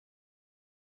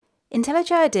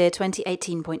IntelliJ IDEA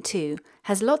 2018.2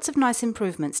 has lots of nice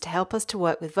improvements to help us to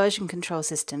work with version control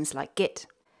systems like Git.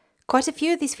 Quite a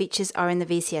few of these features are in the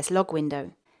Vcs Log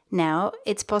Window. Now,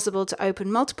 it's possible to open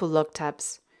multiple log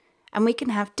tabs, and we can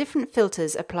have different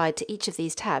filters applied to each of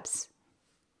these tabs.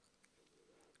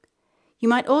 You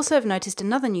might also have noticed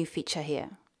another new feature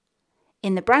here.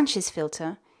 In the Branches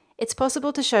filter, it's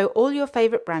possible to show all your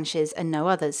favorite branches and no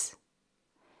others.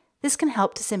 This can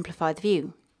help to simplify the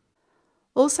view.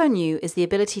 Also new is the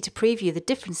ability to preview the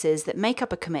differences that make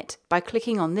up a commit by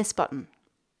clicking on this button.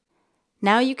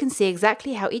 Now you can see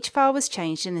exactly how each file was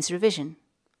changed in this revision.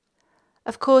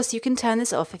 Of course, you can turn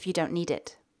this off if you don't need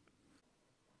it.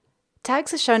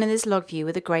 Tags are shown in this log view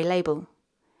with a grey label.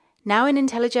 Now in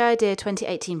IntelliJ IDEA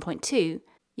 2018.2,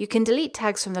 you can delete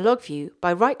tags from the log view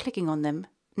by right-clicking on them,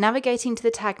 navigating to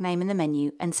the tag name in the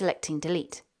menu and selecting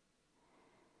Delete.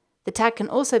 The tag can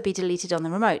also be deleted on the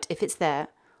remote if it's there,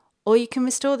 or you can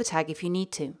restore the tag if you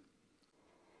need to.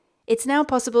 It's now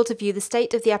possible to view the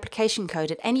state of the application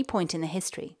code at any point in the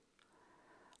history.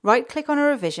 Right-click on a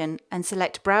revision and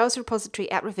select Browse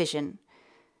Repository at Revision.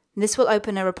 This will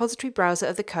open a repository browser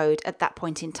of the code at that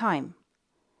point in time.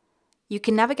 You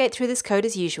can navigate through this code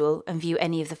as usual and view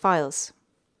any of the files.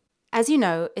 As you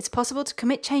know, it's possible to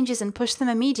commit changes and push them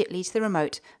immediately to the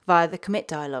remote via the commit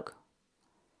dialog.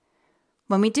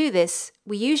 When we do this,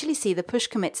 we usually see the Push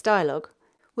Commits dialog,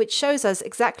 which shows us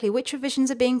exactly which revisions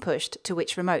are being pushed to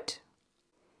which remote.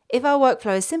 If our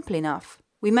workflow is simple enough,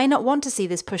 we may not want to see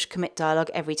this Push Commit dialog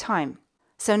every time.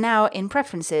 So now in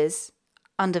Preferences,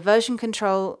 under Version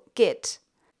Control, Git,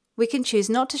 we can choose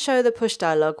not to show the push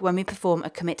dialog when we perform a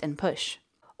commit and push.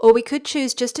 Or we could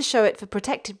choose just to show it for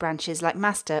protected branches like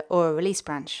master or a release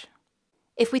branch.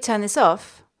 If we turn this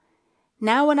off,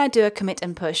 now when I do a commit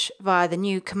and push via the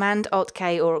new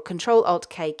Command-Alt-K or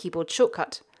Control-Alt-K keyboard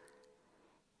shortcut,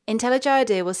 IntelliJ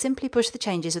IDEA will simply push the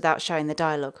changes without showing the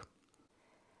dialog.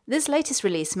 This latest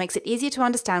release makes it easier to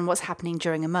understand what's happening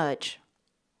during a merge.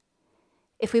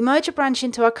 If we merge a branch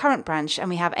into our current branch and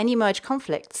we have any merge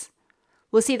conflicts,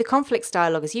 we'll see the conflicts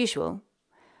dialog as usual,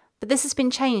 but this has been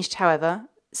changed, however,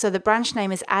 so the branch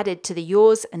name is added to the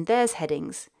yours and theirs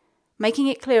headings, making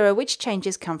it clearer which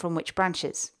changes come from which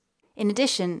branches. In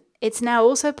addition, it's now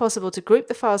also possible to group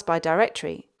the files by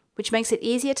directory, which makes it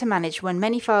easier to manage when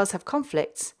many files have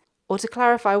conflicts, or to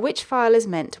clarify which file is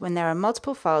meant when there are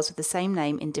multiple files with the same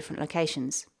name in different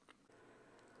locations.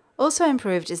 Also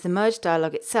improved is the merge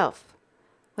dialog itself,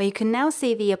 where you can now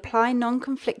see the Apply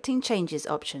Non-Conflicting Changes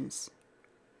options.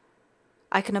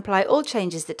 I can apply all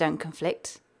changes that don't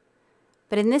conflict,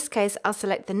 but in this case I'll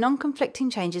select the non-conflicting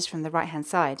changes from the right-hand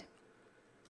side.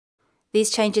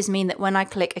 These changes mean that when I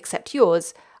click Accept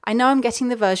Yours, I know I'm getting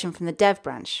the version from the dev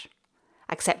branch.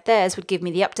 Accept Theirs would give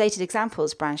me the updated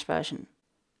examples branch version.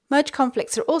 Merge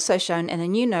conflicts are also shown in a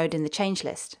new node in the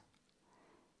changelist.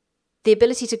 The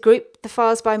ability to group the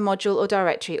files by module or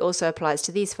directory also applies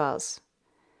to these files.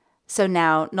 So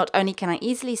now, not only can I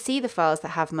easily see the files that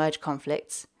have merge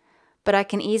conflicts, but I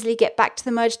can easily get back to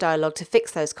the merge dialog to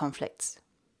fix those conflicts.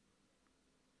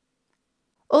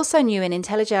 Also new in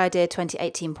IntelliJ IDEA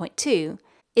 2018.2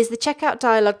 is the checkout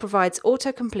dialog provides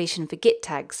auto-completion for Git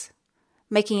tags,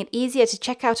 making it easier to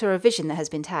check out a revision that has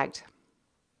been tagged.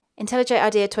 IntelliJ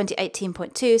IDEA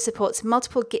 2018.2 supports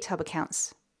multiple GitHub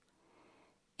accounts.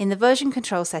 In the version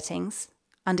control settings,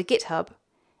 under GitHub,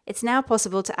 it's now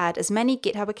possible to add as many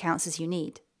GitHub accounts as you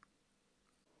need.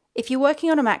 If you're working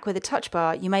on a Mac with a touch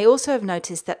bar, you may also have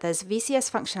noticed that there's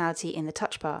VCS functionality in the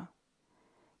touch bar.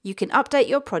 You can update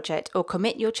your project or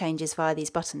commit your changes via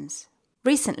these buttons.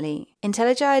 Recently,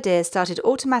 IntelliJ IDEA started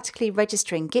automatically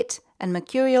registering Git and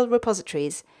Mercurial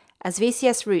repositories as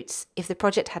VCS roots if the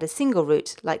project had a single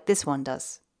root like this one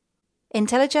does.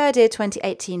 IntelliJ IDEA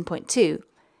 2018.2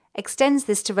 extends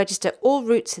this to register all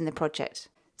roots in the project,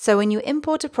 so when you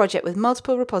import a project with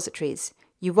multiple repositories,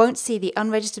 you won't see the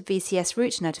unregistered VCS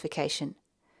root notification.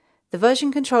 The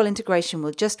version control integration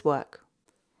will just work.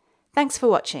 Thanks for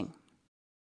watching.